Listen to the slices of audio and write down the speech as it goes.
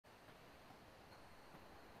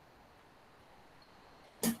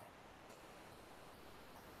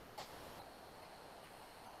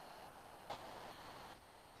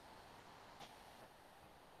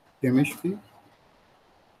Chemistry,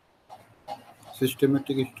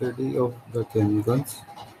 systematic study of the chemicals,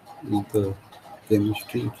 is the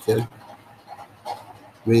chemistry itself.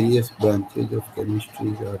 Various branches of chemistry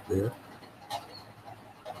are there,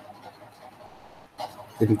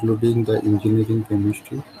 including the engineering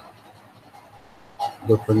chemistry.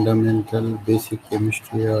 The fundamental basic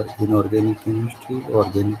chemistry are inorganic chemistry,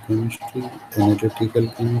 organic chemistry, analytical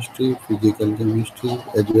chemistry, physical chemistry,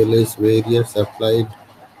 as well as various applied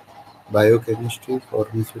biochemistry,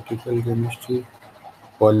 pharmaceutical chemistry,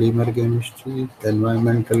 polymer chemistry,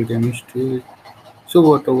 environmental chemistry. So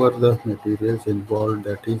whatever the materials involved,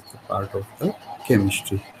 that is the part of the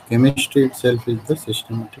chemistry. Chemistry itself is the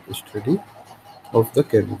systematic study of the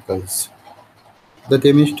chemicals. The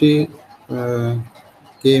chemistry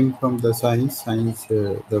came from the science,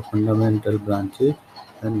 the fundamental branches,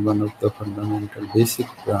 and one of the fundamental basic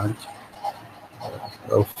branch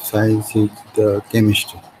of science is the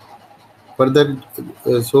chemistry. Further,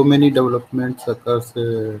 so many developments occurs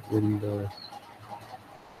in the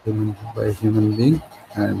human being,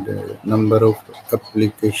 and number of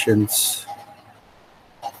applications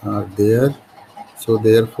are there. So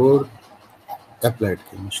therefore, applied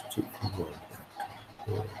chemistry involved.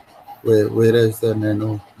 So, whereas the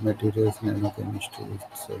nanomaterials, nanochemistry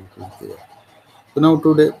itself is there. So now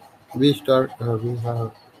today we start. We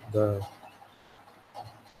have the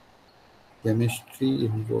chemistry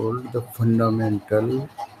involved, the fundamental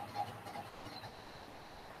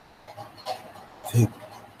thing,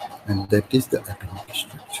 and that is the atomic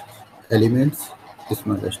structure. Elements,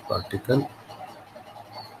 smallest particle,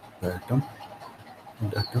 the atom,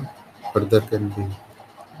 and atom further can be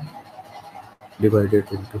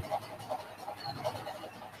divided into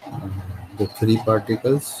the three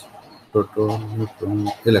particles: proton, neutron,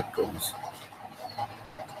 electrons.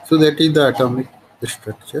 So that is the atomic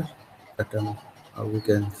structure. Atom, we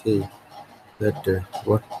can say that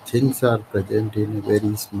what things are present in a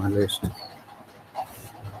very small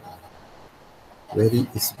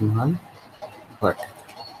particle.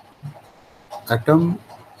 Atom,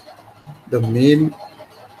 the main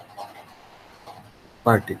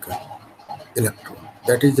particle, electron,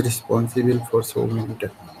 that is responsible for so many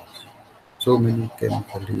technologies, so many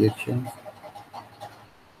chemical reactions,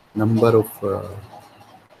 number of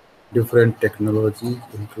different technologies,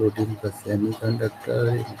 including the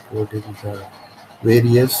semiconductor, including the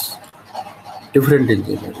various different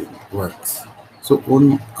engineering works. So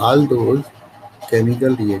on all those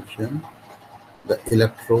chemical reaction, the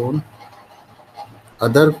electron,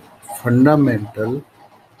 other fundamental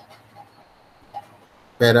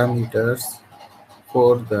parameters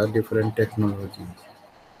for the different technologies.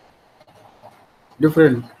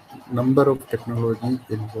 Different number of technologies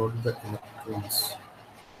involve the electrons.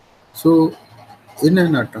 So in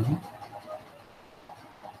an atom,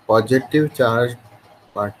 positive charged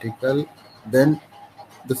particle, then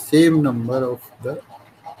the same number of the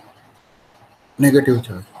negative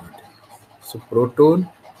charge particles. So proton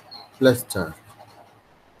plus charge,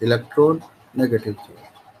 electron negative charge,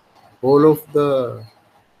 whole of the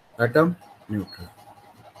atom neutral.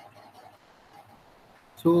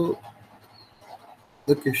 So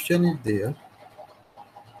the question is there,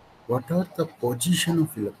 what are the position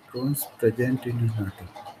of electrons present in an atom?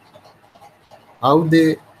 How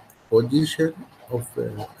the position of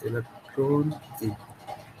electron is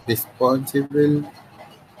responsible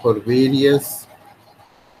for various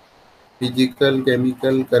physical,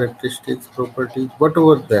 chemical characteristics, properties,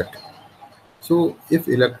 whatever that. So if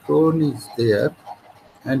electron is there,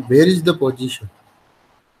 and where is the position?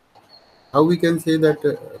 How we can say that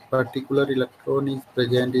a particular electron is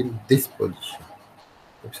present in this position?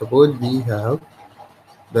 If suppose we have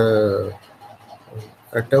the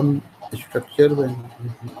atom structure, when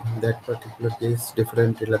in that particular case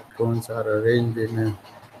different electrons are arranged in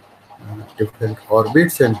different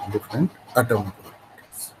orbits and different atomic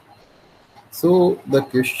orbits. So the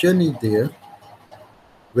question is there,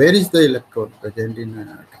 where is the electron present in an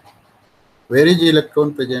atom? Where is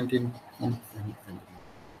electron present in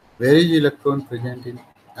where is electron present in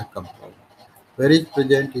a compound? Where is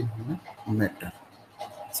present in metal?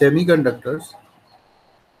 Semiconductors.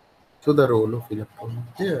 So the role of electron is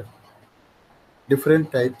there. Different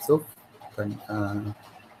types of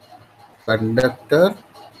conductor,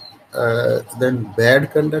 then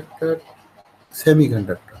bad conductor,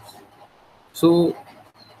 semiconductors. So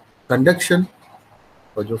conduction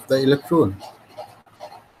because of the electron.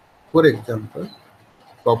 For example,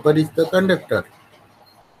 copper is the conductor,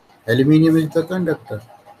 aluminium is the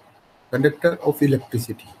conductor of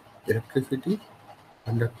electricity,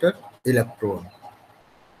 conductor, electron.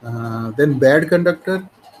 Then bad conductor,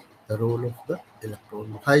 the role of the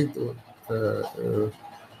electron. Why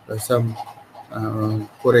some,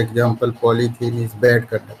 for example, polythene is bad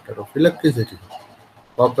conductor of electricity.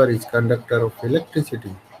 Copper is conductor of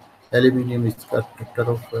electricity. Aluminium is conductor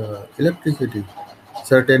of electricity.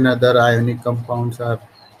 Certain other ionic compounds are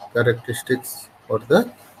characteristics for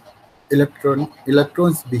the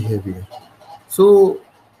electrons behavior. So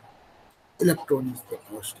electron is the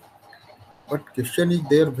most. But question is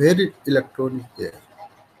there, where electron is there?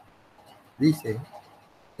 We say,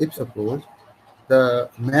 if suppose the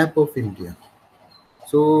map of India.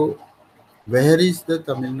 So where is the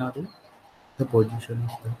Tamil Nadu? The position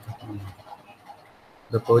of the Tamil Nadu.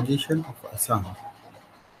 The position of Assam.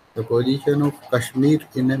 The position of Kashmir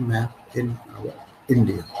in a map in our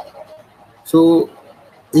India. So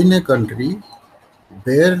in a country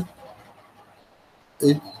where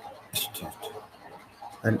it state,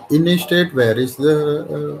 and in a state where is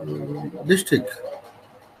the district.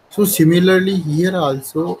 So similarly here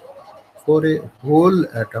also, for a whole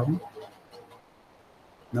atom,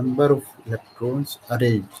 number of electrons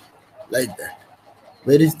arranged like that.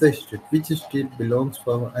 Where is the state? Which state belongs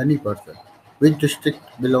for any person? Which district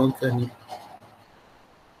belongs to any?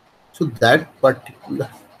 So that particular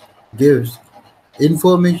gives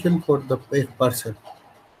information for the person.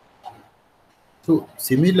 So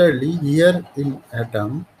similarly here in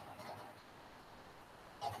atom,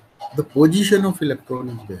 the position of electron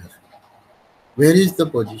is there. Where is the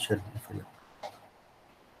position of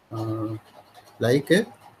electron? Like a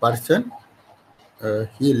person,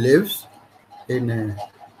 he lives in a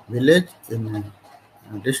village, in a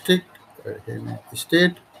district, in a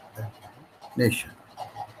state, nation.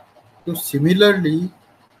 So similarly,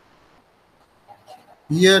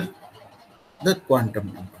 here the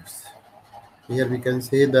quantum numbers. Here we can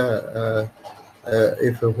say the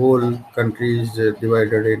if a whole country is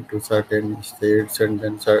divided into certain states, and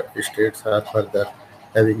then states are further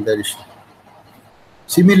having the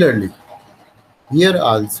similarly, here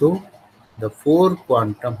also the four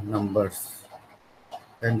quantum numbers,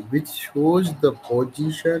 and which shows the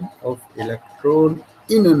position of electron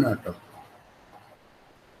in an atom.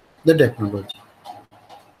 The technology.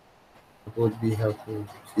 Suppose we have to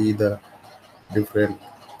see the different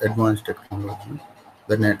advanced technology,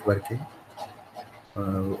 the networking,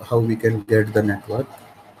 how we can get the network.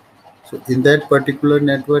 So in that particular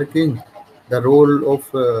networking, the role of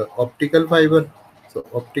optical fiber. So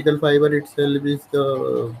optical fiber itself is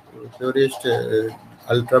the purest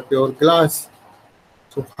ultra pure glass.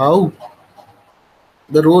 So how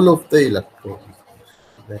the role of the electron?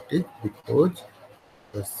 That is because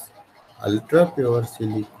this ultra pure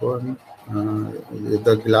silicon,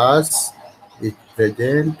 the glass is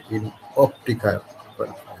present in optical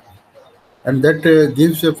fiber, and that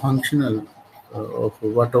gives a functional of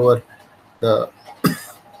whatever the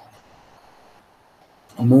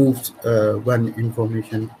moves one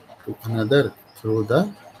information to another through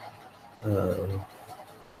the uh,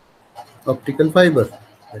 optical fiber,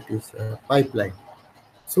 that is pipeline.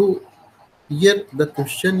 So here the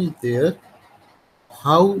question is there,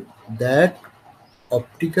 how that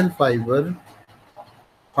optical fiber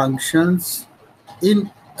functions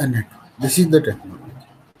in a network. This is the technology.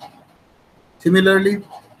 Similarly,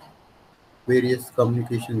 various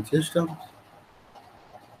communication systems,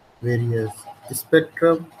 various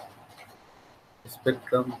spectrum,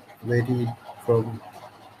 spectrum varied from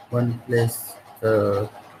one place,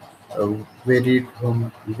 varied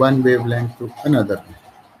from one wavelength to another.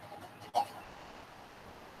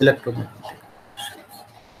 Electromagnetic,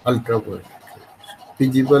 ultraviolet,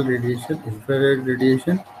 visible radiation, infrared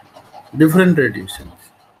radiation, different radiations.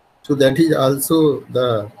 So that is also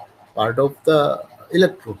the part of the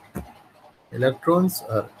electron. Electrons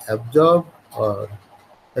are absorbed or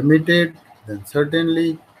emitted, then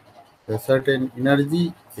certainly the certain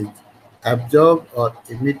energy is absorbed or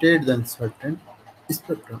emitted, then certain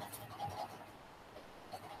spectrum.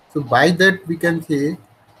 So by that we can say,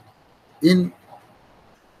 in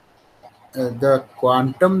the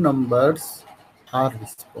quantum numbers are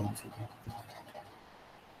responsible.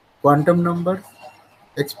 Quantum numbers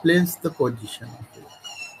explains the position of it.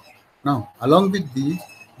 Now, along with these,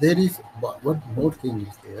 there is one more thing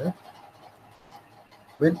is there.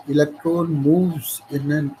 When electron moves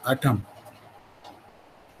in an atom,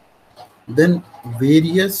 then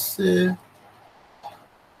various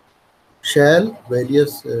shell where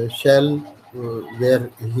is the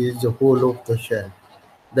whole of the shell,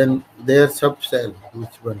 then their subshell,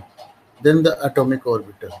 which one, then the atomic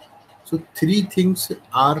orbital. So three things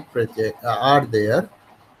are there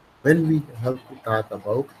when we have to talk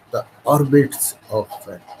about the orbits of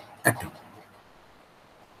an atom: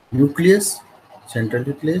 nucleus, central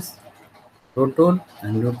nucleus, Proton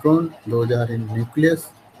and neutron, those are in nucleus.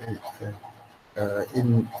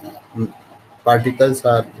 In particles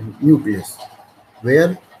are in nucleus,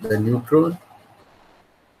 where the neutron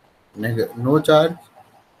no charge,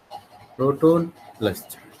 proton plus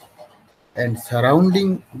charge, and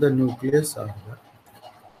surrounding the nucleus are the.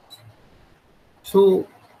 So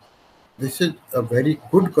this is a very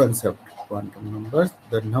good concept. Quantum numbers.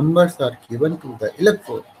 The numbers are given to the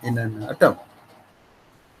electron in an atom.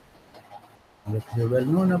 But you well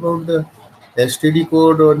known about the STD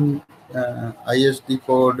code or ISD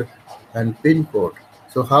code and PIN code.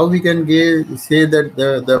 So how we can say that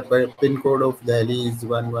the PIN code of Delhi is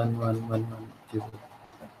 11111.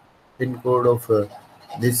 PIN code of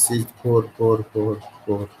this is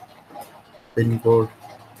 4444. PIN code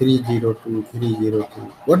 302 302.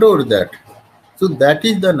 Whatever that. So that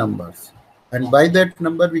is the numbers, and by that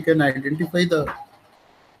number we can identify the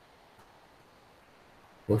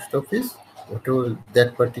post office, whatever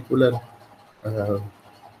that particular uh,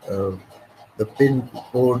 uh, the PIN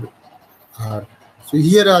code are. So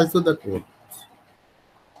here also the code,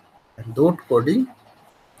 and those coding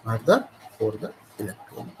are the for the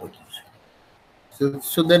electron position.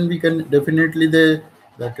 So then we can definitely the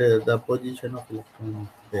position of electron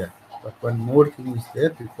is there. But one more thing is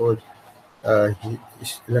there, because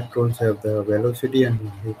electrons have the velocity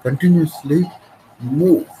and they continuously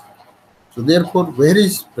move. So therefore, where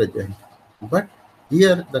is present? But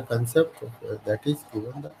here the concept of that is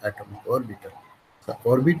given the atomic orbital. The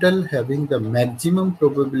orbital having the maximum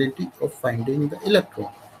probability of finding the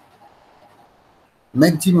electron.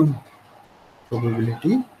 Maximum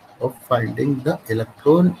probability of finding the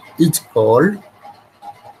electron is called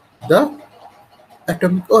the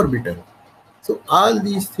atomic orbital. So all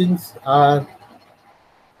these things are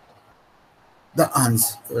the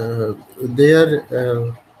answer.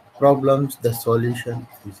 Their problems, the solution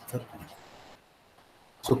is the.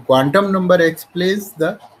 So quantum number explains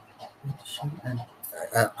the position, and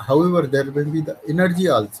however there will be the energy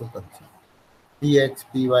also conceived. Px,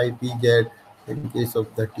 Py, Pz in case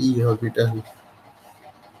of the t orbital,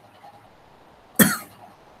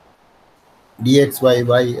 dx,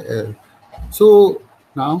 y. So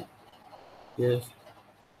now, yes,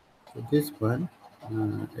 so this one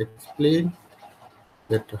explain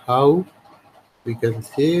that how we can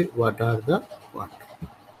say what are the quantum.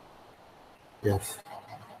 Yes.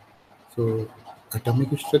 So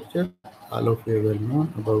atomic structure, all of you well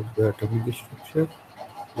known about the atomic structure,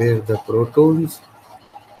 where the protons,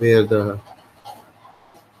 where the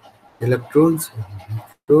electrons,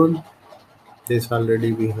 neutron. This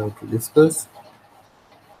already we have to discuss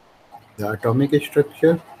the atomic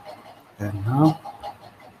structure, and now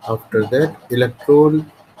after that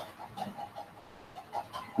electron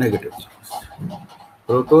negative charge,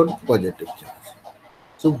 proton positive charge.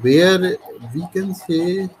 So where we can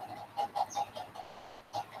say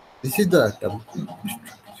this is the atom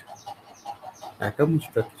structure. Atom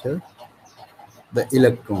structure, the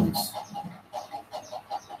electrons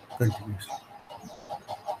continuously.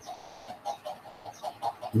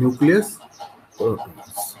 Nucleus,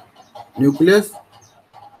 protons. Nucleus,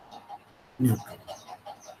 neutron.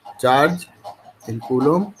 Charge in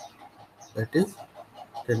coulomb, that is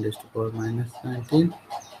 10 raised to power minus 19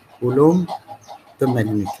 coulomb, the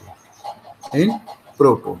magnitude in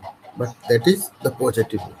proton, but that is the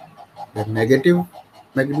positive one. The negative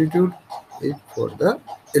magnitude is for the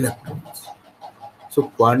electrons. So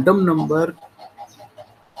quantum number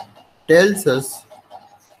tells us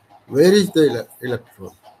where is the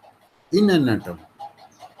electron in an atom.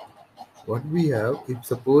 What we have, if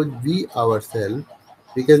suppose we ourselves,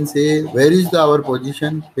 we can say where is our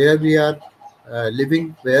position, where we are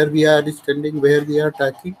living, where we are standing, where we are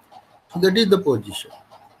talking. So that is the position.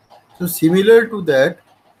 So similar to that,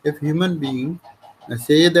 if human being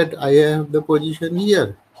say that I have the position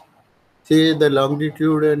here, say the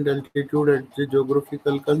longitude and altitude at the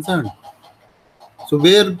geographical concern. So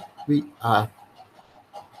where we are,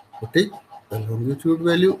 what is the longitude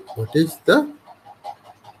value, what is the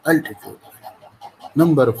altitude,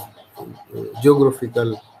 number of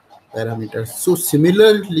geographical parameters. So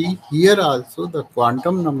similarly, here also the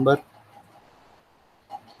quantum number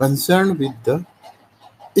concerned with the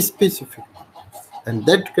specific numbers, and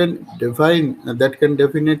that can define, that can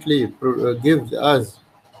definitely give us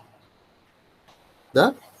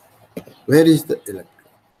the where is the electron.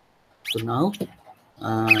 So now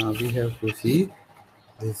we have to see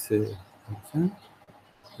this function.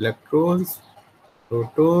 Electrons,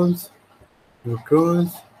 protons,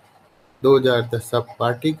 neutrons, those are the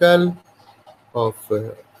subparticle of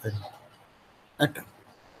an atom.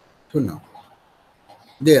 So now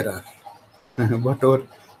there are whatever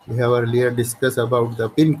We have earlier discussed about the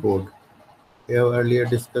pin code. We have earlier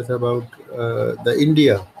discussed about the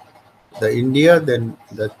India, then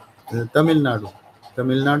the Tamil Nadu.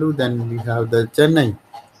 Tamil Nadu, then we have the Chennai.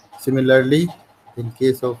 Similarly, in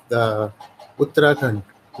case of the Uttarakhand,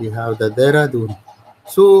 we have the Dehradun.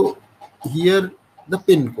 So here the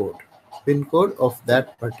pin code of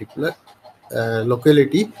that particular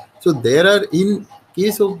locality. So there are, in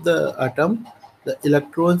case of the atom, the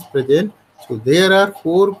electrons present. So there are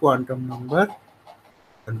four quantum number,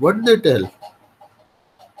 and what they tell,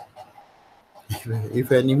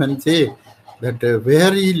 if anyone say that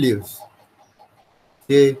where he lives,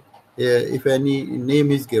 say if any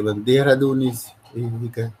name is given, Dehradun is,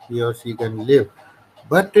 he or she can live,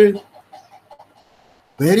 but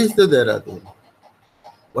where is the Dehradun?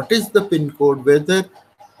 What is the pin code? Whether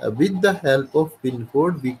with the help of pin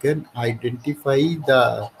code we can identify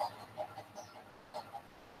the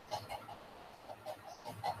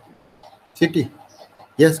city?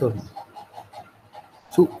 Yes or no?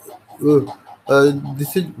 So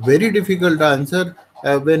this is very difficult to answer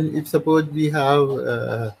when, if suppose we have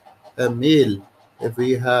a male, if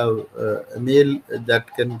we have a male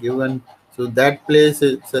that can given, so that place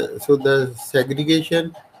is, so the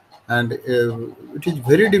segregation, and it is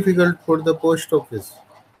very difficult for the post office.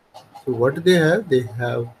 So what they have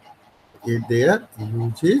their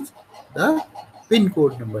uses the pin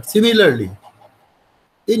code number. Similarly,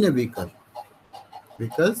 in a vehicle,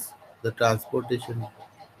 because the transportation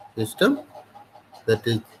system, that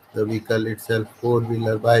is the vehicle itself,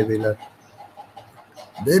 four-wheeler, by-wheeler,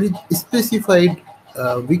 there is specified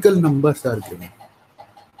vehicle numbers are given.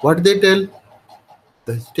 What they tell,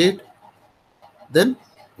 the state, then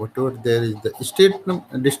whatever there is the state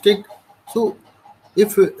district. So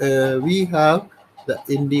if we have the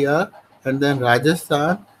India and then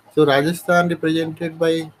Rajasthan, so Rajasthan represented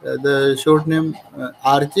by the short name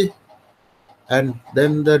RJ, and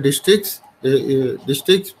then the districts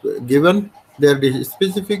given their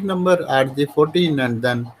specific number RJ14, and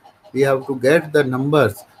then we have to get the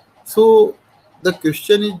numbers. So the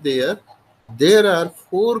question is there are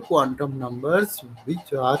four quantum numbers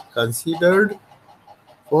which are considered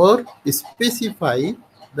for specify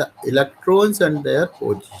the electrons and their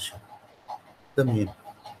position, the main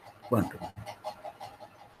quantum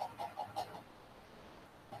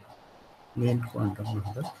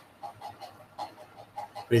number,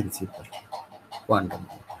 principal quantum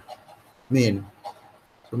number, main.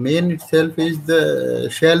 So main itself is the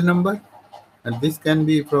shell number, and this can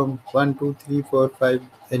be from 1, 2, 3, 4, 5,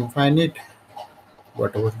 infinite,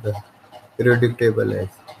 whatever the periodic table has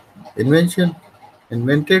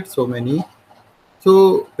invented so many.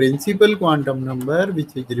 So principal quantum number,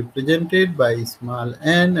 which is represented by small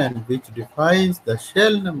n and which defines the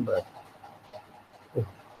shell number.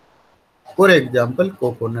 For example,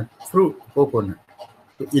 coconut. So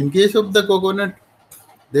in case of the coconut,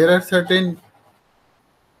 there are certain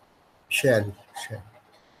shell.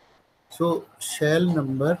 So shell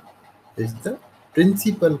number is the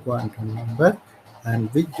principal quantum number,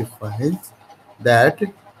 and which defines that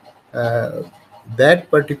that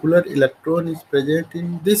particular electron is present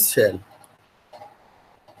in this shell.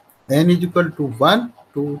 N is equal to 1,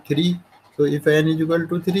 2, 3. So if n is equal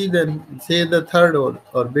to 3, then say the third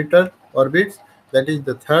orbits, that is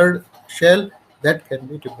the third shell, that can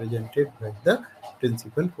be represented by the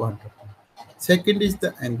principal quantum number. Second is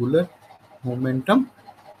the angular momentum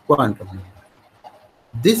quantum number.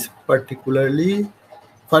 This particularly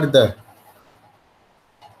further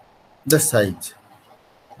the size.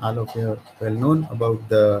 All of you are well known about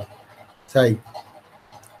the size.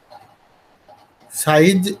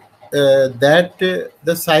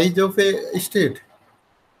 The size of a state.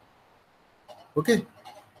 Okay,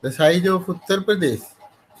 the size of Uttar Pradesh.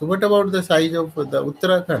 So what about the size of the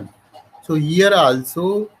Uttarakhand? So here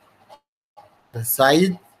also the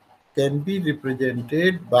size can be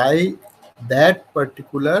represented by that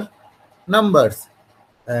particular numbers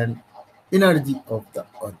and energy of the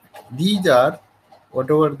orbit. These are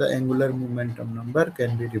whatever the angular momentum number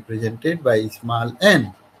can be represented by small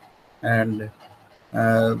n, and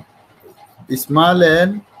small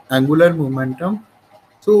n angular momentum.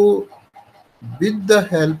 So with the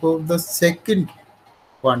help of the second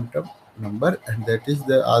quantum number, and that is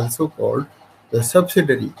the also called the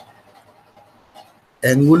subsidiary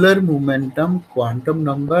angular momentum quantum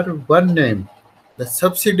number, one name, the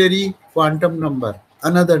subsidiary quantum number,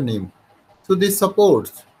 another name. So this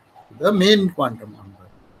supports the main quantum number,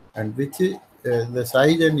 and which is the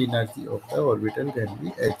size and energy of the orbital can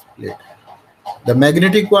be explained. The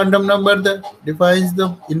magnetic quantum number that defines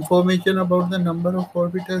the information about the number of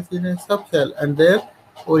orbitals in a subshell and their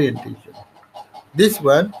orientation. This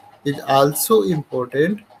one is also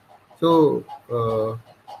important. So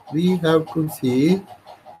we have to see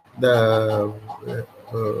the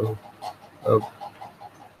uh,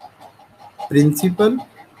 principal,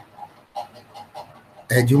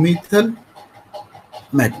 azimuthal,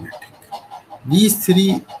 magnetic. These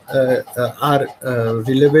three are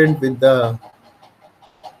relevant with the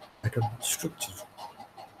atomic structure,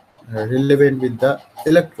 relevant with the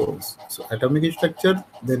electrons. So atomic structure,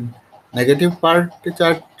 then negative part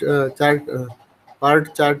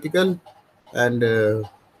charticle, and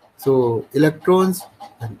so electrons,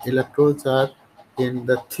 and electrons are in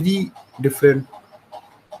the three different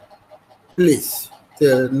place.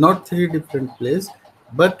 Not three different place,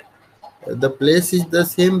 but the place is the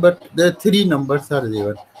same, but the three numbers are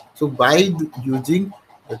given. So by using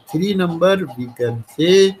the three number, we can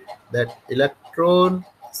say that electron,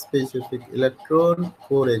 specific electron.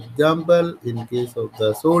 For example, in case of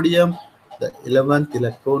the sodium, the 11th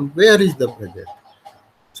electron, where is the present?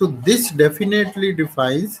 So this definitely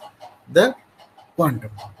defines the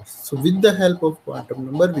quantum numbers. So with the help of quantum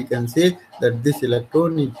number, we can say that this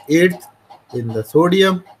electron is 8th in the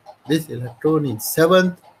sodium, this electron is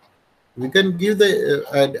 7th. We can give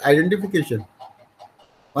the identification.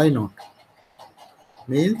 Why not?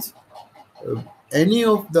 Means any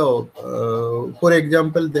of the, for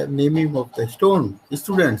example, the naming of the stone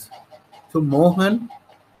students. So Mohan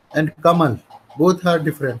and Kamal, both are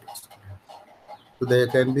different. So they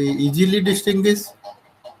can be easily distinguished.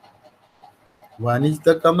 One is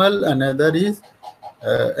the Kamal, another is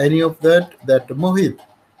any of that Mohit.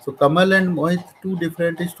 So Kamal and Mohit, two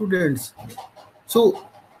different students. So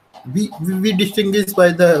we distinguish by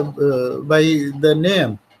the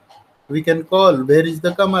name. We can call where is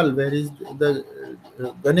the Kamal, where is the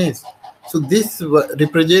Ganesh. So this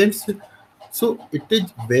represents. So it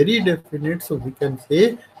is very definite. So we can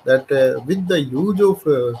say that with the use of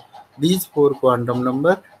these four quantum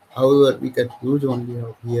number, however, we can use only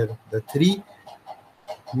here the three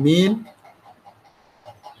main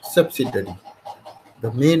subsidiary,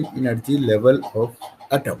 the main energy level of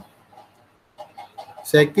atom.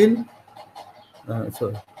 Second,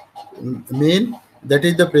 sorry, main, that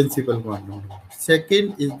is the principal quantum number.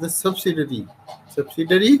 Second is the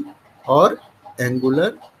subsidiary or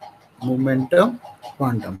angular momentum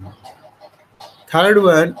quantum number. Third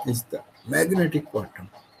one is the magnetic quantum,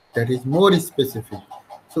 that is more specific.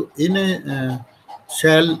 So in a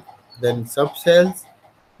shell, then subcells,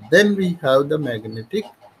 then we have the magnetic,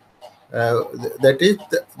 that is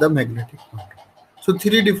the magnetic quantum. So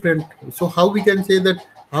three different. So how we can say that?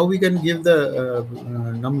 How we can give the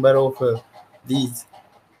number of these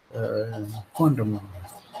quantum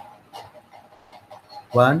numbers?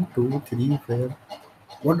 1, 2, 3, 4.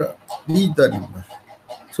 What are these the numbers?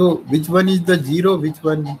 So which one is the zero? Which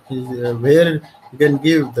one is where you can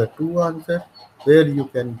give the two answer? Where you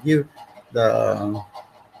can give the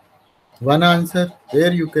one answer?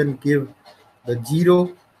 Where you can give the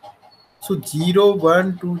zero? So 0,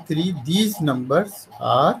 1, 2, 3. These numbers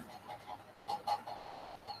are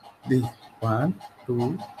these 1,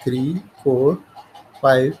 2, 3, 4,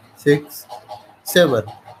 5, 6, 7.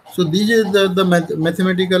 So these are the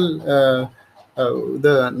mathematical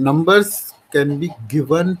the numbers can be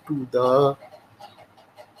given to the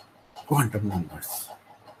quantum numbers.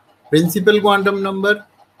 Principal quantum number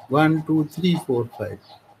 1, 2, 3, 4, 5,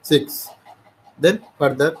 6. Then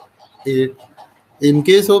further 8. In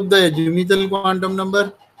case of the azimuthal quantum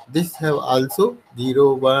number, this have also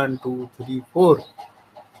 0, 1, 2, 3, 4.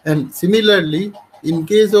 And similarly, in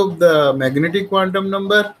case of the magnetic quantum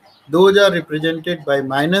number, those are represented by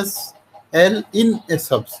minus L in a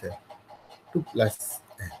subset to plus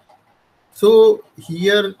L. So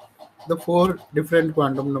here the four different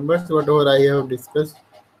quantum numbers, whatever I have discussed,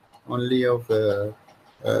 only of,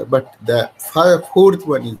 but the fourth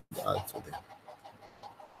one is also there.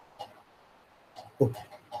 Okay.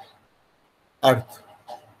 Earth,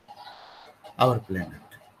 our planet,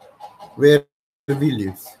 where we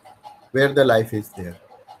live, where the life is there.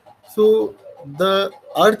 So the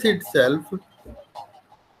Earth itself,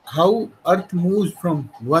 how Earth moves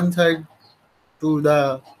from one side to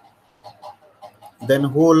the then uh,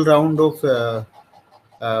 whole round of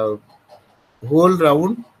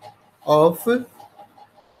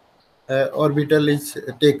orbital is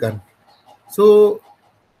taken. So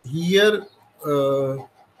here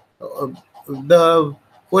the,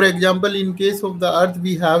 for example, in case of the Earth,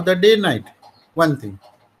 we have the day night. One thing,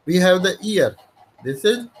 we have the year. This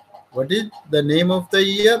is what is the name of the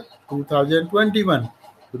year? 2021.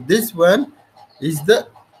 So this one is the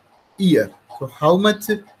year. So how much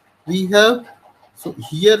we have? So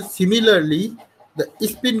here similarly, The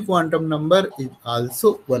spin quantum number is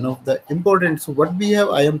also one of the important. So what we have,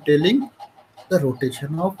 I am telling the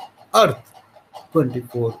rotation of Earth.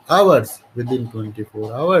 24 hours. Within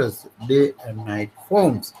 24 hours, day and night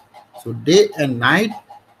forms. So day and night,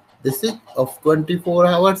 this is of 24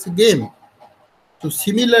 hours game. So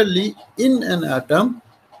similarly, in an atom,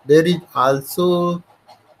 there is also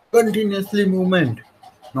continuously movement.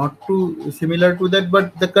 Not too similar to that,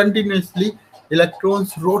 but the continuously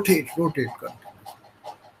electrons rotate continuously.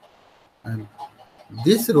 And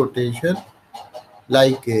this rotation,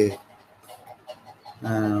 like a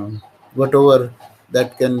whatever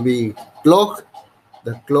that can be clock,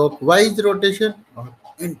 the clockwise rotation or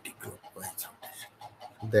anti-clockwise rotation.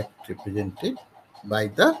 So that represented by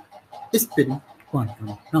the spin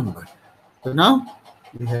quantum number. So now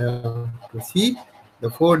we have to see the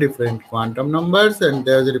 4 different quantum numbers, and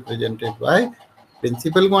they are represented by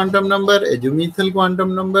principal quantum number, azimuthal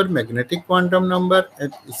quantum number, magnetic quantum number,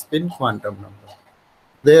 and spin quantum number.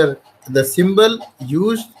 There, the symbol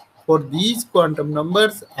used for these quantum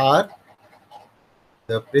numbers are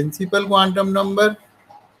the principal quantum number,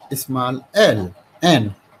 small l,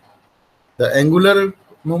 n. The angular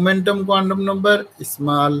momentum quantum number,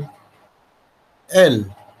 small l.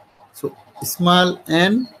 So small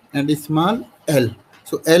n and small l.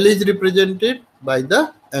 So l is represented by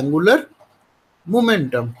the angular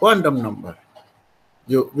momentum quantum number,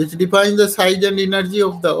 which defines the size and energy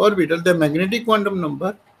of the orbital. The magnetic quantum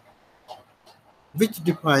number, which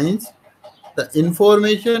defines the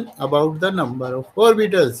information about the number of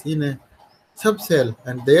orbitals in a subcell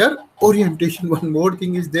and their orientation. One more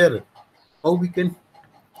thing is there, how we can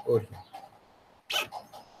orient.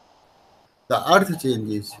 The earth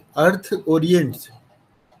changes, earth orients,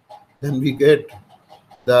 then we get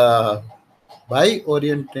the by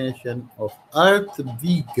orientation of earth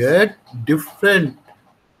we get different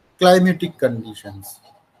climatic conditions,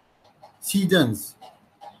 seasons,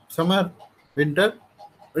 summer, winter,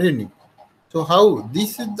 rainy. So how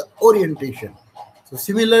this is the orientation. So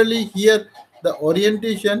similarly here the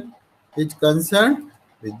orientation is concerned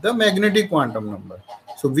with the magnetic quantum number.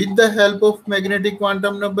 So with the help of magnetic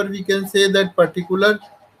quantum number we can say that particular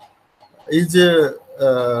is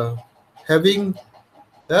having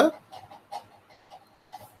the,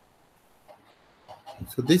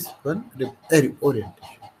 so this one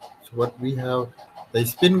orientation. So what we have, the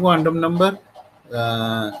spin quantum number,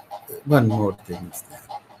 one more thing is there.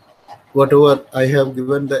 Whatever I have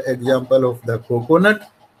given the example of the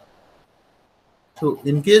coconut. So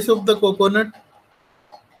in case of the coconut,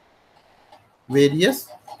 various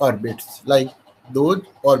orbits, like those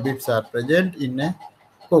orbits are present in a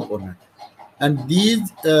coconut, and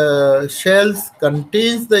these shells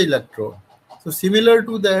contains the electron. So similar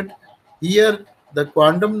to that, here the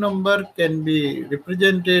quantum number can be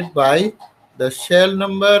represented by the shell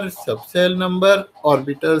number, subshell number,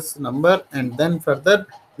 orbitals number, and then further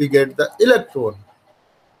we get the electron.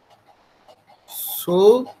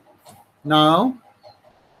 So now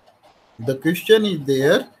the question is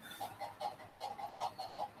there,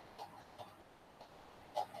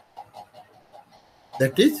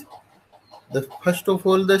 that is the first of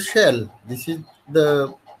all the shell. This is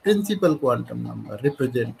the principal quantum number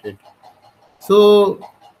represented. So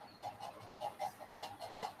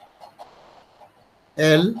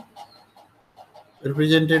L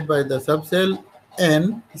represented by the subshell,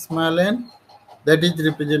 N, small n, that is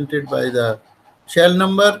represented by the shell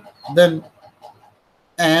number, then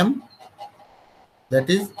M, that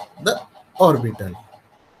is the orbital.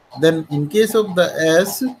 Then in case of the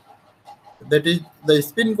S, that is the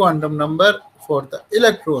spin quantum number for the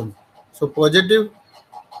electrons. So positive,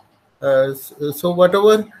 so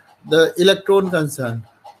whatever the electron concern.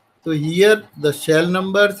 So here the shell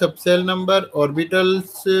number, subshell number,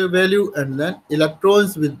 orbitals value, and then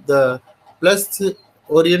electrons with the plus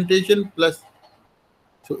orientation plus.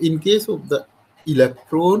 So in case of the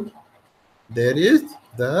electron, there is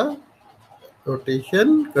the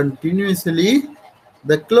rotation continuously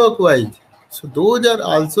the clockwise. So those are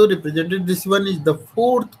also represented. This one is the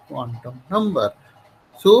 4th quantum number.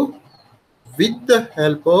 So with the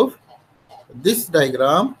help of this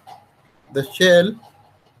diagram, the shell,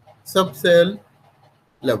 subshell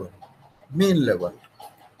level, main level,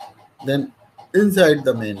 then inside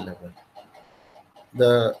the main level,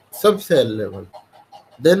 the subshell level,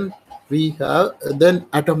 then we have then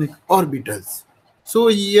atomic orbitals. So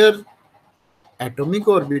here atomic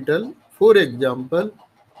orbital, for example,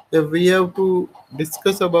 if we have to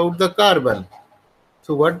discuss about the carbon,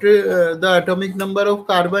 so what the atomic number of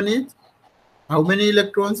carbon is, how many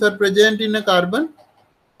electrons are present in a carbon?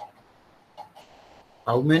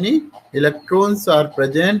 how many electrons are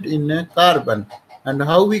present in a carbon, and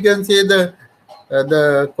how we can say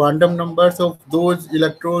the quantum numbers of those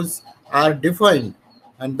electrons are defined,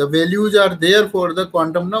 and the values are there for the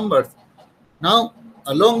quantum numbers. Now,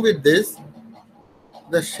 along with this,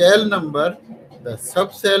 the shell number, the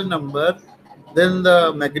subshell number, then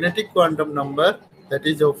the magnetic quantum number, that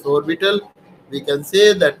is of orbital. We can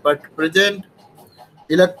say that, but present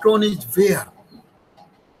electron is where?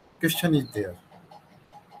 Question is there.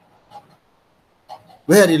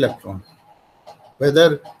 Where electron?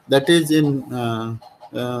 Whether that is in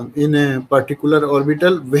a particular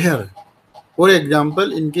orbital, where? For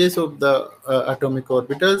example, in case of the atomic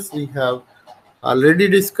orbitals, we have already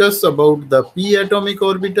discussed about the p atomic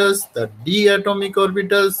orbitals, the d atomic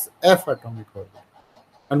orbitals, f atomic orbitals.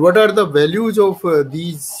 And what are the values of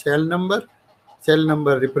these shell number? Shell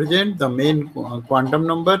number represent the main quantum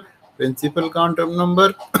number, principal quantum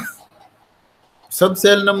number,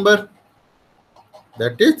 subshell number,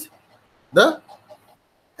 that is the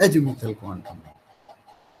azimuthal quantum number.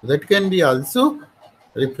 That can be also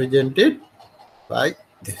represented by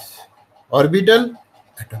this. Orbital,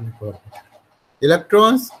 atomic orbital.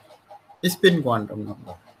 Electrons, spin quantum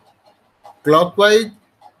number. Clockwise,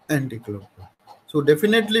 anti-clockwise. So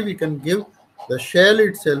definitely we can give the shell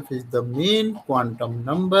itself is the main quantum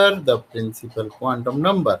number, the principal quantum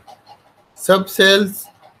number. Subcells,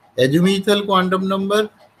 azimuthal quantum number,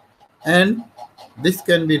 and this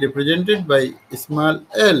can be represented by small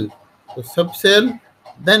l. So subcell,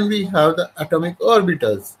 then we have the atomic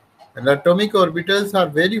orbitals, and atomic orbitals are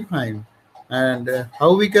very fine. And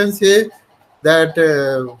how we can say that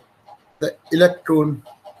the electron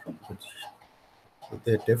position. So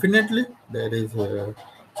definitely there is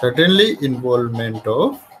certainly involvement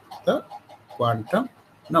of the quantum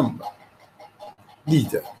number.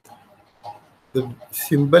 These are the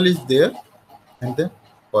symbol is there and the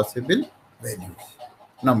possible values.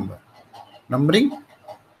 Numbering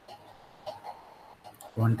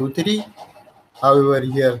 1, 2, 3. However,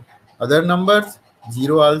 here other numbers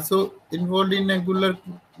 0 also involved in angular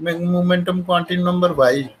momentum quantum number.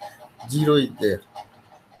 Why 0 is there?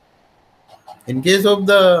 In case of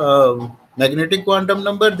the magnetic quantum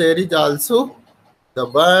number, there is also the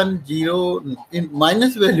 1, 0 in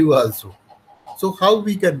minus value also. So how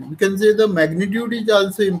we can say the magnitude is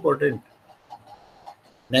also important.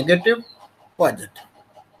 Negative, positive.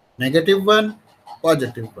 -1,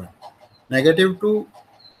 +1. -2,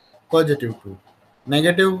 +2.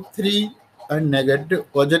 -3 and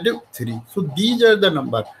 +3. So these are the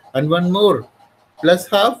number. And one more,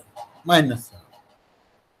 +12, -12.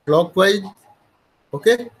 Clockwise,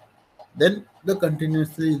 okay. Then the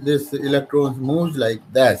continuously this electrons moves like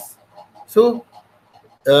this. So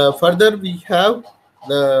further we have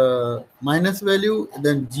the minus value,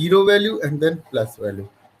 then 0 value, and then plus value.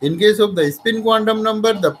 In case of the spin quantum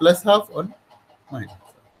number, the +12 on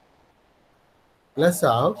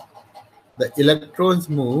 -12, the electrons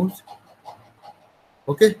moves.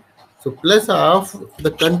 Okay, so +12,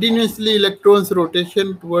 the continuously electrons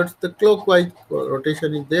rotation towards the clockwise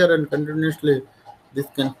rotation is there, and continuously this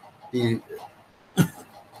can be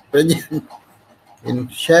present in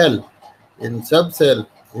shell, in subcell,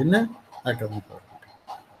 in atomic orbit.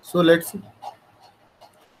 So let's see.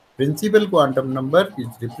 Principal quantum number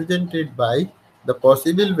is represented by the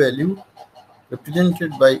possible value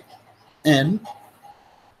represented by n.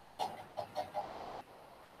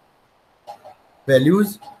 Values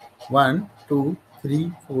 1, 2, 3,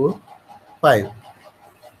 4, 5,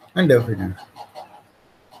 and definite.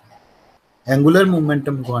 Angular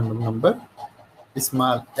momentum quantum number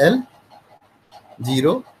small l,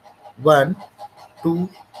 0, 1, 2,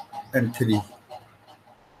 and 3.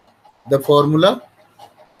 The formula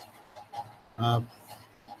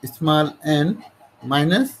small n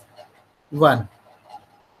 -1.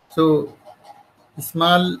 So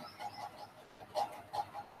small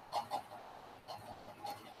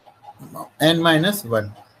n -1.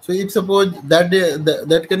 So if suppose that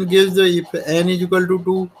can give the, if n is equal to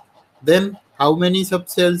 2, then how many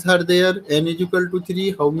subcells are there? N is equal to 3.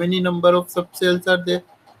 How many number of subcells are there?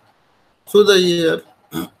 So the here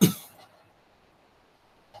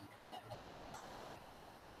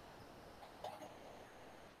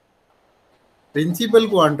principal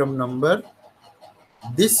quantum number,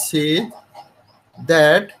 this says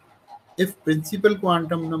that if principal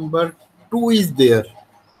quantum number 2 is there,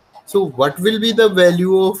 so what will be the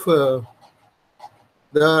value of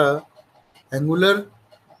the angular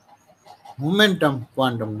momentum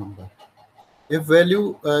quantum number? If value,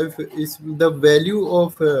 if is the value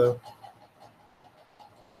of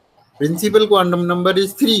principal quantum number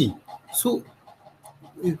is 3, so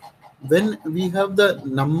when we have the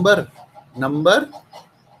number,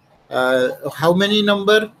 how many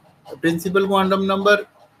number? Principal quantum number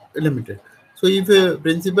limited. So if a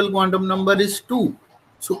principal quantum number is 2,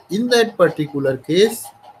 so in that particular case,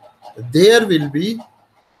 there will be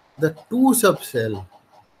the 2 subcell.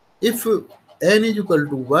 If n is equal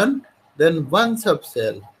to 1, then 1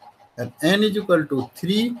 subcell, and n is equal to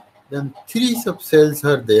 3, then 3 subcells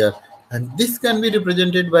are there. And this can be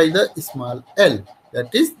represented by the small l,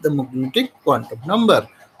 that is the magnetic quantum number.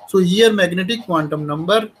 So here magnetic quantum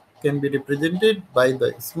number can be represented by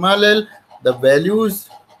the small l, the values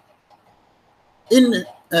in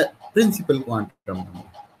principal quantum number.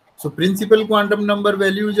 So principal quantum number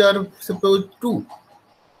values are suppose 2.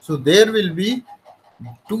 So there will be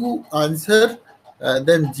 2 answer,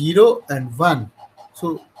 then 0 and 1.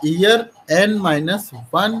 So here n minus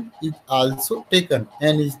 1 is also taken.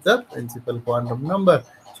 N is the principal quantum number.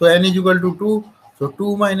 So n is equal to 2. So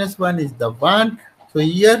 2 minus 1 is the 1. So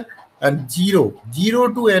here and 0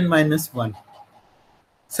 to n minus 1.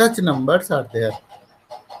 Such numbers are there.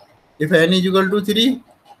 If n is equal to 3,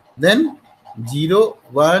 then 0,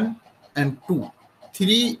 1 and 2.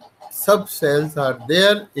 3 subcells are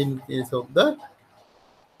there in case of the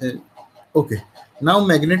okay. Now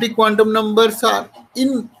magnetic quantum numbers are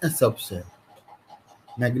in a subcell.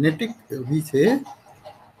 Magnetic, we say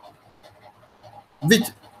which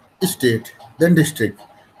state, then district.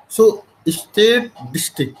 So state,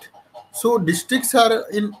 district. So districts are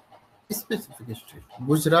in specific state.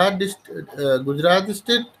 Gujarat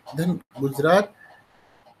state, then Gujarat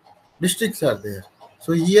districts are there.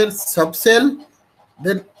 So here subcell,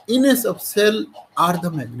 then in a subcell are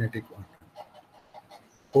the magnetic quantum.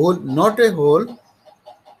 Whole, not a whole,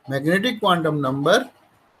 magnetic quantum number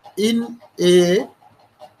in a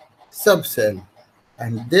subcell,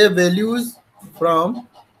 and their values from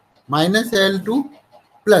minus L to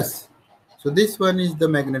plus. So this one is the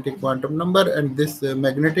magnetic quantum number, and this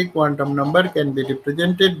magnetic quantum number can be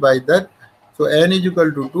represented by that. So n is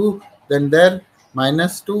equal to 2, then there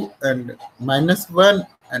minus 2 and minus 1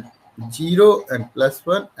 and 0 and plus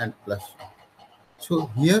 1 and plus 1. So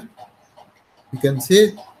here we can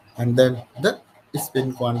say, and then the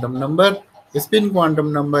spin quantum number. Spin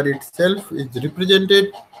quantum number itself is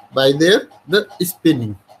represented by the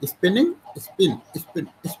spinning, spin,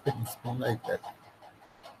 like that.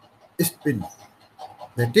 Spin,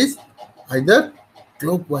 that is either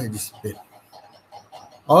clockwise spin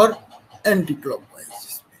or anti-clockwise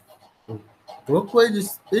spin. So clockwise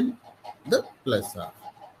spin, the plus R.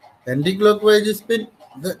 Anti-clockwise spin,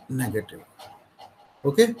 the negative.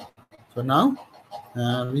 Okay. So now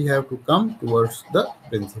we have to come towards the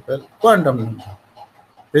principal quantum number.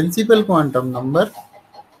 Principal quantum number,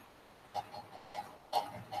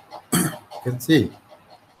 you can see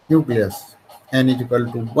nucleus, n is equal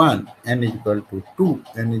to 1, n is equal to 2,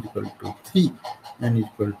 n is equal to 3, n is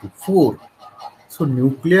equal to 4. So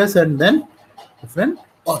nucleus and then different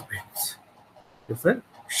orbits, different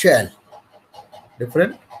shell,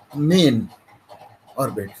 different main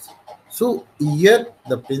orbits. So here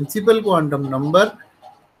the principal quantum number,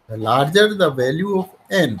 the larger the value of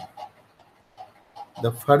n,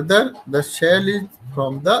 the further the shell is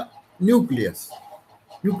from the nucleus.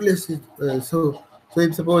 Nucleus is so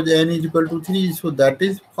if suppose n is equal to 3, so that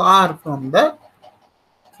is far from the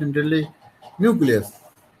centrally nucleus.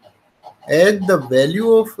 As the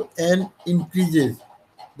value of n increases,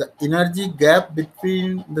 the energy gap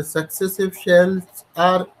between the successive shells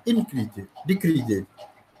are decreases.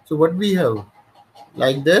 So what we have,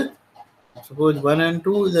 like that, suppose 1 and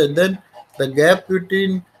 2, then the gap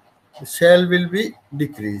between the shell will be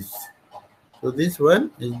decreased. So this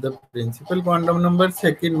one is the principal quantum number.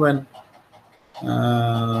 Second one,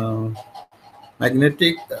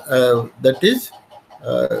 magnetic, that is,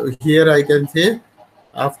 here I can say,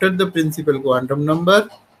 after the principal quantum number,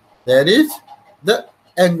 there is the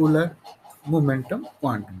angular momentum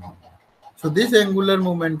quantum number. So this angular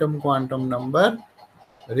momentum quantum number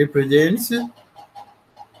represents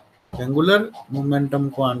angular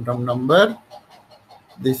momentum quantum number.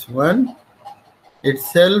 This one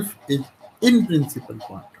itself is in principal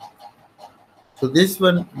quantum. So this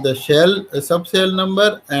one, the shell subcell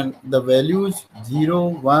number and the values 0,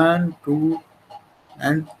 1, 2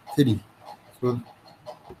 and 3. So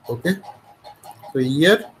okay. So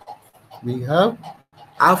here we have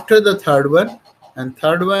after the third one, and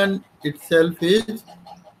third one itself is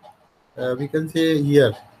we can say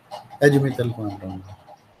here azimuthal quantum number.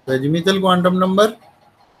 So azimuthal quantum number,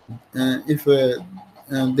 if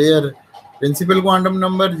their principal quantum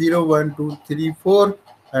number 0, 1, 2, 3, 4,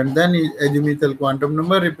 and then azimuthal quantum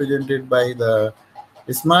number represented by the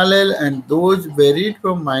small l, and those varied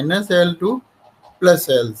from minus L to plus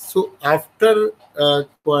L. So after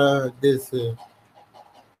this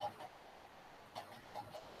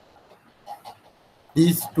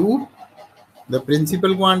these two, the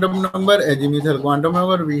principal quantum number, azimuthal quantum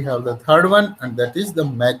number, we have the third one, and that is the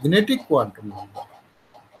magnetic quantum number.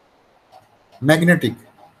 Magnetic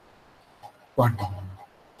quantum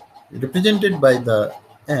number, represented by the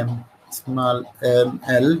m, small m,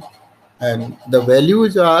 l, and the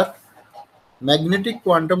values are magnetic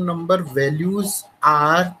quantum number values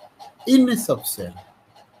are in a subcell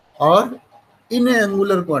or in an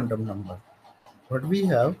angular quantum number. What we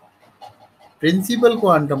have, principal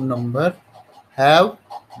quantum number have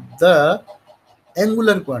the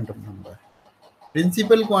angular quantum number.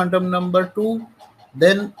 Principal quantum number 2,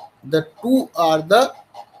 then the 2 are the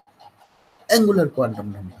angular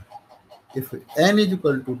quantum number. If n is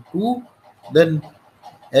equal to 2, then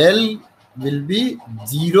L will be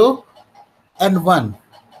 0 and 1.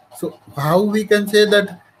 So how we can say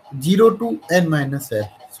that 0 to n minus L?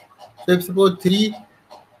 So if suppose 3,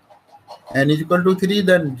 n is equal to 3,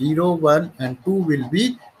 then 0, 1 and 2 will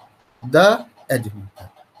be the azimuthal.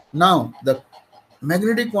 Now the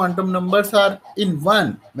magnetic quantum numbers are in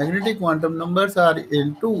 1, magnetic quantum numbers are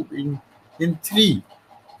in 2, in 3,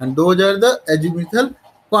 and those are the azimuthal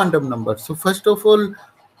quantum numbers. So first of all,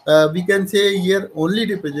 we can say here only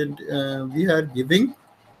represent, we are giving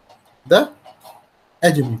the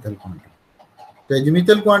azimuthal quantum. The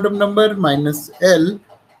azimuthal quantum number minus L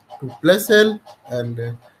to plus L, and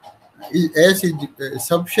S is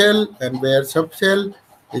subshell, and where subshell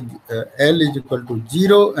is L is equal to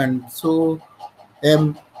 0, and so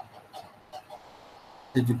M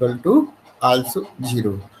is equal to also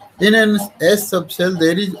 0. In an S subshell,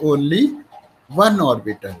 there is only one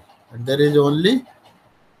orbital, and there is only,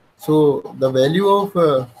 so the value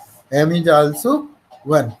of M is also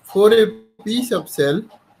 1. For a P subshell,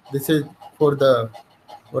 this is for the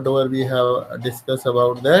whatever we have discussed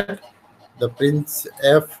about that, the Prince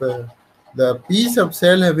F, the P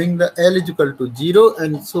subshell having the L is equal to 0,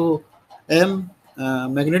 and so M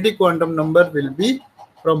magnetic quantum number will be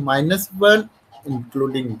from minus 1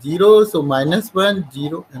 including 0, so minus 1,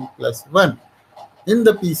 0 and plus 1. In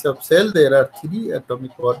the P subshell, there are 3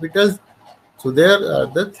 atomic orbitals, so there are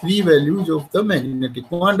the 3 values of the magnetic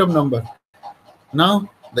quantum number. Now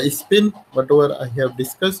the spin, whatever I have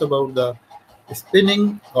discussed about the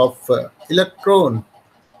spinning of electron,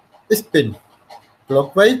 spin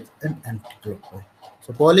clockwise and anti-clockwise.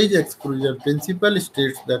 So Pauli's exclusion principle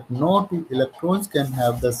states that no two electrons can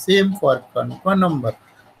have the same quantum number.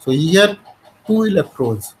 So here 2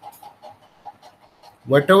 electrons,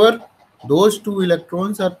 whatever those 2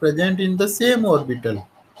 electrons are present in the same orbital,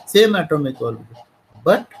 same atomic orbital,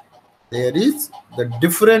 but there is the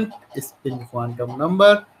different spin quantum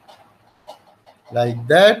number, like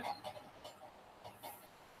that.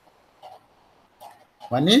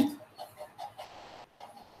 One is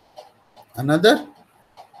another.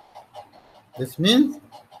 This means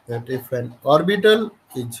that if an orbital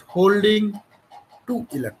is holding 2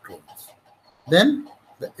 electrons, then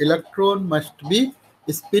the electron must be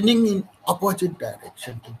spinning in opposite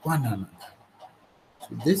direction to one another.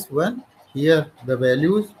 So this one here, the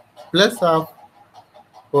values plus half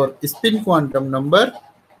for spin quantum number,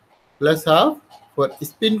 plus half for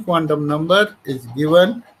spin quantum number is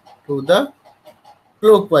given to the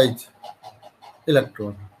clockwise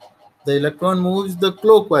electron. The electron moves the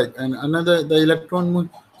clockwise, and another the electron moves.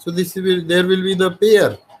 So this will, there will be the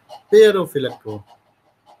pair of electron.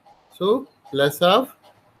 So plus half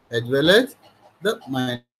as well as the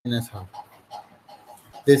minus half.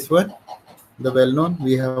 This one, the well-known,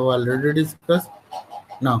 we have already discussed.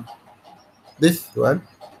 Now this one,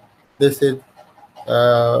 this is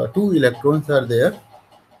 2 electrons are there,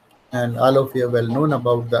 and all of you are well known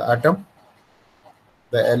about the atom,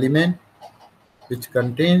 the element which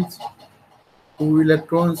contains 2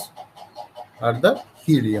 electrons are the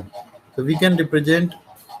helium. So we can represent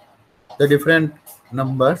the different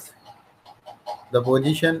numbers, the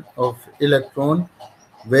position of electron,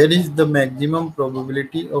 where is the maximum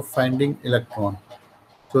probability of finding electron.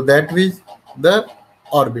 So that is the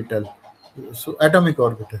orbital, so atomic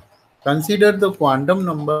orbital. Consider the quantum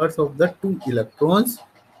numbers of the 2 electrons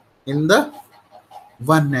in the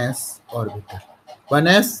 1s orbital.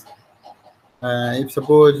 1s, if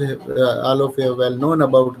suppose all of you are well known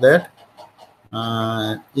about that,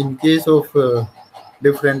 in case of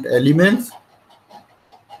different elements,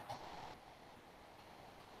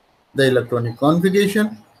 the electronic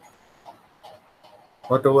configuration,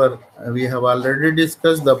 whatever we have already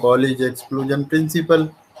discussed, the Pauli's exclusion principle.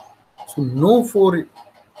 So no 4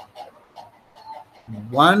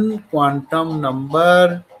 one quantum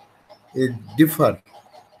number is differ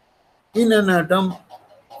in an atom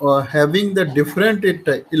having the different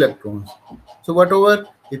electrons. So whatever,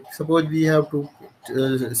 if suppose we have to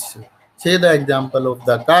say the example of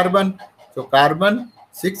the carbon. So carbon,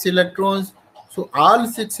 6 electrons. So all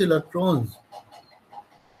 6 electrons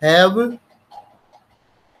have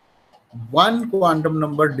one quantum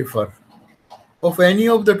number differ of any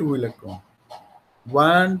of the 2 electrons.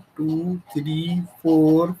 1, 2, 3,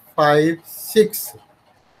 4, 5, 6.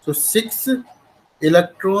 So 6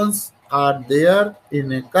 electrons are there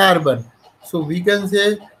in a carbon. So we can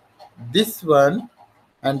say this one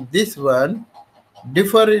and this one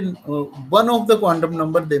differ in one of the quantum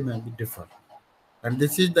number, they may be differ. And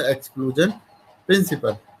this is the exclusion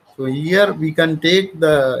principle. So here we can take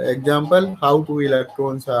the example how 2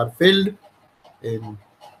 electrons are filled in.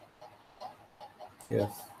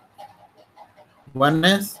 Yes.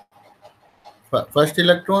 1s, first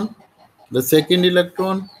electron, the second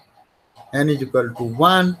electron, n is equal to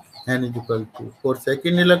 1, n is equal to for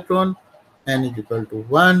second electron, n is equal to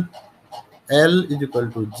 1, L is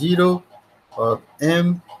equal to 0, or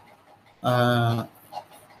M,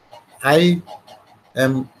 I,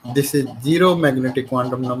 M, this is 0, magnetic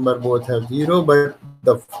quantum number both have 0, but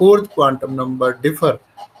the fourth quantum number differ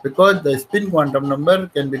because the spin quantum number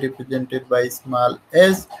can be represented by small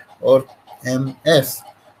s or ms.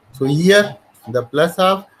 So here the plus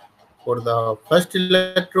half for the first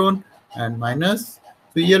electron and minus.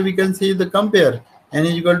 So here we can see the compare. N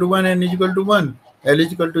is equal to 1, n is equal to 1, L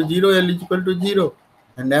is equal to 0, L is equal to 0,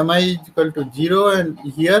 and Mi is equal to 0, and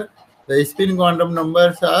here the spin quantum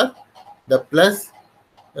numbers are the plus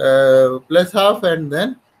half and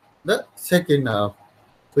then the second half.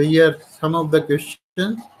 So here some of the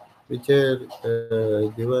questions which are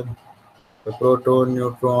given, the proton,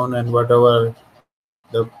 neutron, and whatever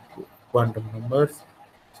the quantum numbers.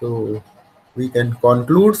 So we can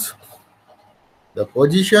conclude the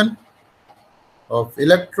position of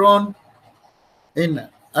electron in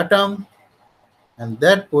atom, and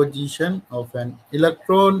that position of an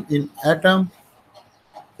electron in atom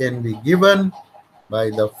can be given by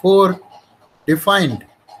the 4 defined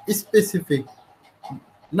specific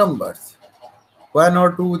numbers: 1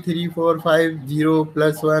 or 2, 3, 4, 5, 0,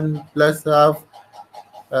 plus 1, plus half,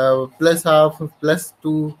 plus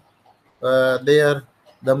 2, there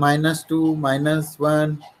the minus 2, minus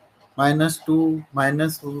 1, minus 2,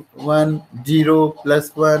 minus 1, 0,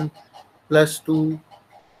 plus 1, plus 2.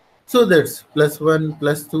 So that's plus 1,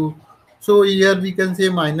 plus 2. So here we can say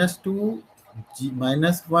minus 2,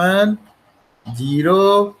 minus 1,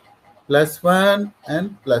 0, plus 1,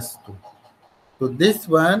 and plus 2. So this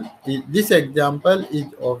one, this example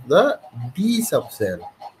is of the D subcell.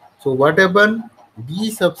 So what happened? D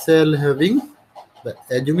subcell having the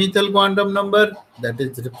azimuthal quantum number that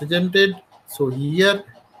is represented. So here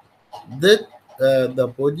that the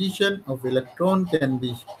position of electron can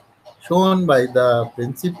be shown by the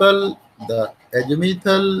principal, the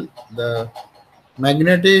azimuthal, the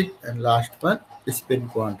magnetic, and last one spin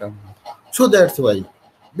quantum. So that's why,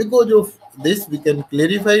 because of this, we can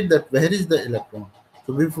clarify that where is the electron.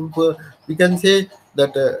 So we can say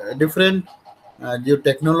that different your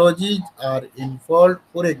technologies are involved.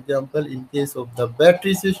 For example, in case of the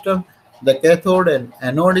battery system, the cathode and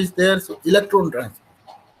anode is there, so electron transport.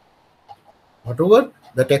 Whatever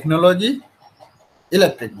the technology,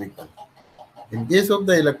 electric vehicle. In case of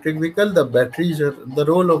the electric vehicle, the batteries are the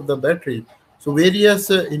role of the battery. So various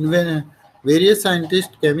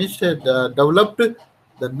scientists, chemists have developed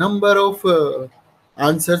the number of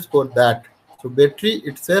answers for that. So battery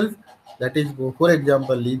itself, that is, for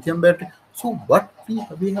example, lithium battery. So what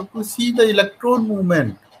we have to see the electron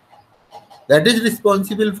movement that is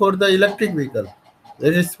responsible for the electric vehicle.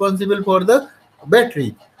 That is responsible for the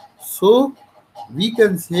battery. So we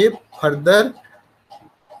can say further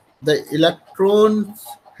the electrons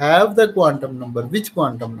have the quantum number. Which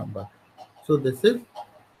quantum number? So this is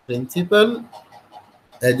principal,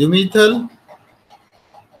 azimuthal,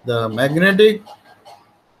 the magnetic,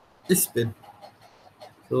 spin.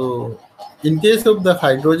 So in case of the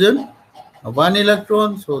hydrogen, 1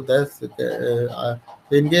 electron. So that's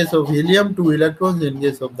in case of helium, 2 electrons. In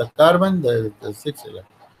case of the carbon, the 6 electrons.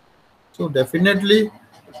 So definitely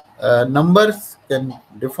numbers can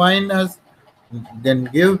define us, can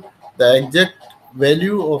give the exact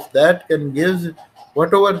value of that, can give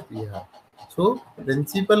whatever we have. So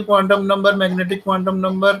principal quantum number, magnetic quantum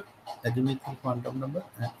number, azimuthal quantum number,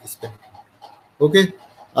 and spin. Okay,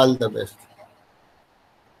 all the best.